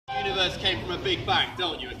universe came from a big bang,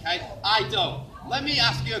 don't you, okay? I don't. Let me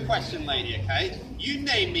ask you a question, lady, okay? You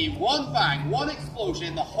name me one bang, one explosion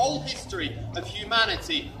in the whole history of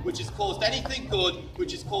humanity which has caused anything good,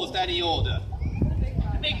 which has caused any order.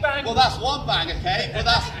 Big Bang. Well, that's one bang, okay? But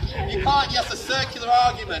that's, you can't, that's a circular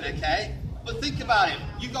argument, okay? But think about it.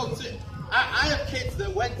 You go to, I have kids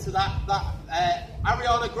that went to that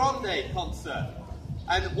Ariana Grande concert.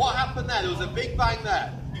 And what happened there? There was a big bang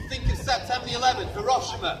there. You think of September the 11th,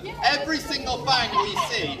 Hiroshima. Every single bang we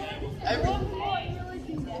see,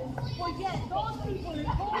 Well, yeah, those people who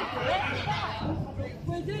call it,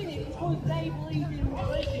 we're doing it because they believe in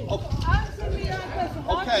religion. Answer me that question.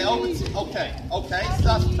 Okay, so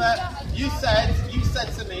that's fair. You said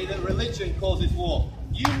to me that religion causes war.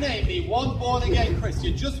 You name me one born-again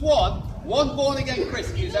Christian, just one born-again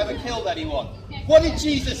Christian who's ever killed anyone. What did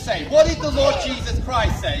Jesus say? What did the Lord Jesus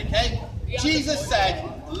Christ say, okay? Jesus said,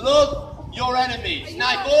 love your enemies.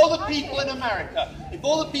 Now, if all the people in America, if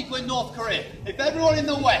all the people in North Korea, if everyone in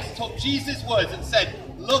the West took Jesus' words and said,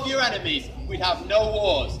 love your enemies, we'd have no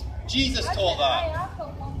wars. Jesus taught that.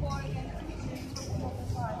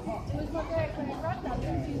 It was my great-great-granddad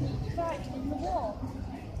who was fighting in the war.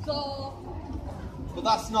 So... But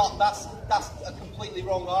that's a completely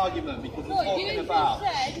wrong argument, because we're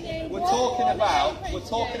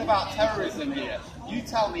talking about terrorism here. You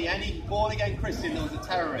tell me any born-again Christian that was a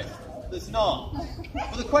terrorist. There's not.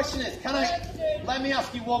 But the question is, let me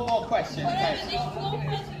ask you one more question.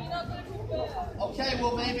 Okay,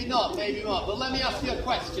 well maybe not. But let me ask you a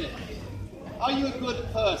question. Are you a good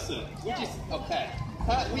person? Okay.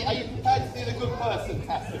 Are you prepared to be a good person,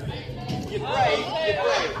 Tessa? You're brave.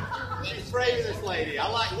 She's brave, this lady. I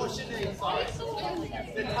like, what's your name, sorry?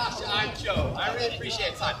 Natasha, I'm Joe. I really appreciate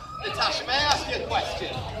your time. Natasha, may I ask you a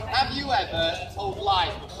question? Have you ever told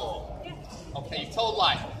lies before? Okay, you've told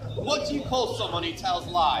lies. What do you call someone who tells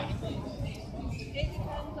lies?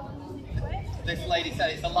 This lady said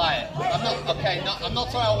it's a liar. I'm not talking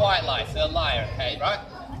about white lies, it's a liar, okay, right?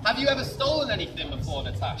 Have you ever stolen anything before,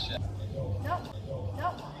 Natasha?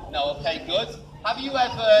 No, okay, good. Have you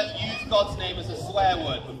ever used God's name as a swear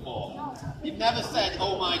word before? You've never said,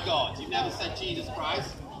 oh my God. You've never said Jesus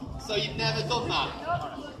Christ. So you've never done that.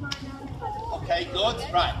 Okay, good.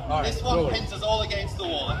 Right. This one pins us all against the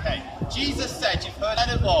wall. Okay. Jesus said, you've heard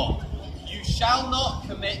it all. You shall not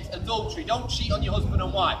commit adultery. Don't cheat on your husband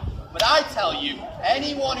and wife. But I tell you,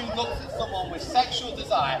 anyone who looks at someone with sexual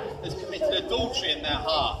desire has committed adultery in their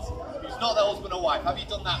heart. Who's not their husband or wife. Have you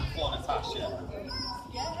done that before, Natasha?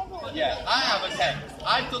 Yeah, I have, okay.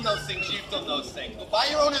 I've done those things, you've done those things. But by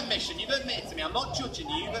your own admission, you've admitted to me, I'm not judging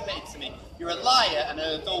you, you've admitted to me, you're a liar and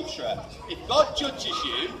an adulterer. If God judges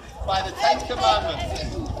you by the 10 Commandments,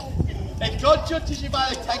 if God judges you by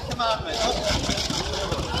the 10 Commandments,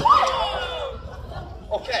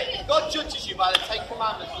 okay, if God judges you by the 10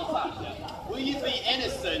 Commandments, Natasha, will you be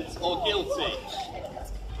innocent or guilty?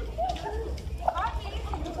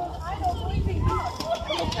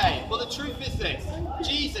 Okay, well the truth is this.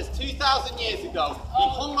 Jesus, 2,000 years ago, he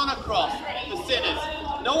hung on a cross for sinners.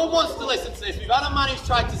 No one wants to listen to this. We've had a man who's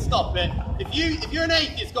tried to stop it. If you're an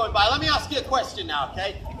atheist going by, let me ask you a question now,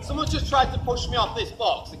 okay? Someone just tried to push me off this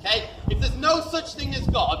box, okay? If there's no such thing as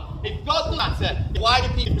God, if God matters,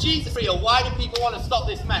 if Jesus is real, why do people want to stop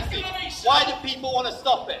this message? Why do people want to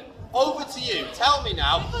stop it? Over to you. Tell me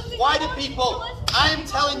now. Why do people... I am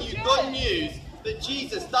telling you good news that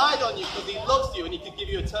Jesus died on you because he loves you and he could give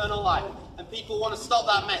you eternal life. And people want to stop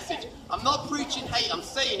that message. I'm not preaching hate, I'm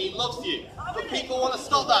saying he loves you. But people want to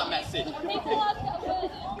stop that message.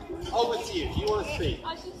 Over to you, if you want to speak.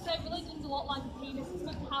 I should say religion's a lot like a penis. It's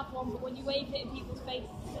good to have one, but when you wave it in people's faces,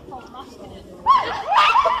 it's called masculine.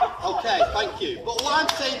 Okay, thank you. But what I'm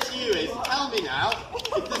saying to you is, tell me now,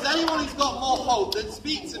 if there's anyone who's got more hope, then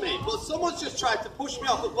speak to me. But someone's just tried to push me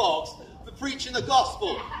off the box for preaching the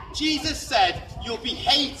gospel. Jesus said, you'll be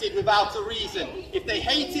hated without a reason. If they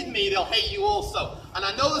hated me, they'll hate you also. And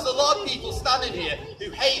I know there's a lot of people standing here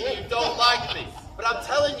who hate me, who don't like me. But I'm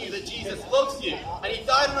telling you that Jesus loves you, and he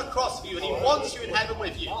died on a cross for you, and he wants you in heaven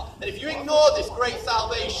with you. And if you ignore this great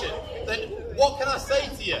salvation, then what can I say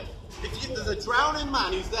to you? If there's a drowning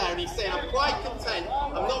man who's there and he's saying, I'm quite content,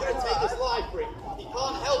 I'm not going to take this life for him. He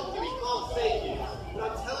can't help you, he can't save you.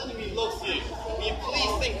 But I'm telling you he loves you. Will you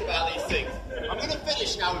please think about these things? I'm going to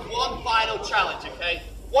finish now with one final challenge, okay?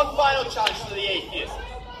 One final challenge to the atheist.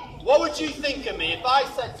 What would you think of me if I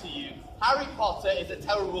said to you, Harry Potter is a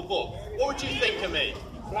terrible book? What would you think of me?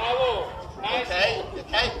 Bravo! Nice.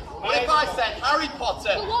 Okay. What if I said Harry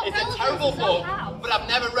Potter is a terrible book, but I've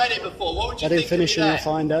never read it before? What would you think of me? Let him finish and you'll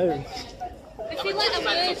find out. If you let a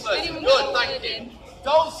word, Good, thank you.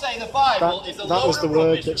 Don't say the Bible is a that was load the of word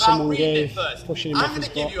rubbish that without someone reading gave, it first. pushing him I'm off going his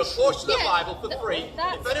to give you a box. portion of the Bible for free.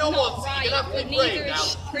 If anyone wants it, you're going to have to be brave now.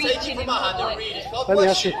 Take it from my hand and read it. God Let me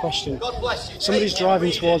bless ask you a question. God bless you. Somebody's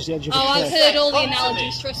driving towards the edge of a Oh, I've cliff. heard all the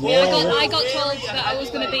analogies. Trust me, I got told that I was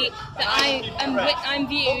going to be I'm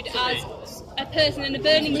viewed as a person in a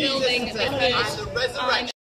burning building because I'm